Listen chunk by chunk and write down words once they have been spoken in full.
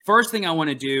First thing I want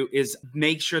to do is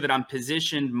make sure that I'm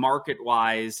positioned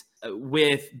market-wise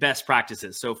with best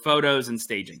practices. So photos and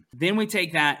staging. Then we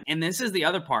take that, and this is the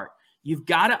other part. You've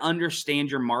got to understand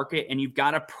your market and you've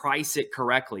got to price it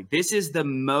correctly. This is the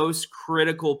most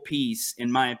critical piece,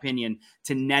 in my opinion,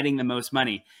 to netting the most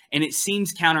money. And it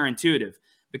seems counterintuitive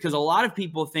because a lot of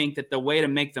people think that the way to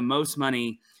make the most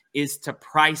money is to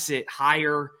price it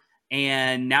higher.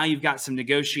 And now you've got some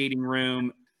negotiating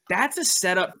room. That's a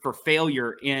setup for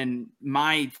failure in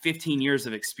my 15 years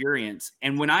of experience.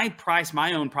 And when I price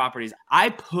my own properties, I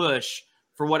push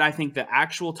for what I think the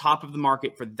actual top of the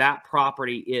market for that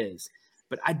property is.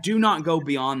 But I do not go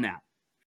beyond that.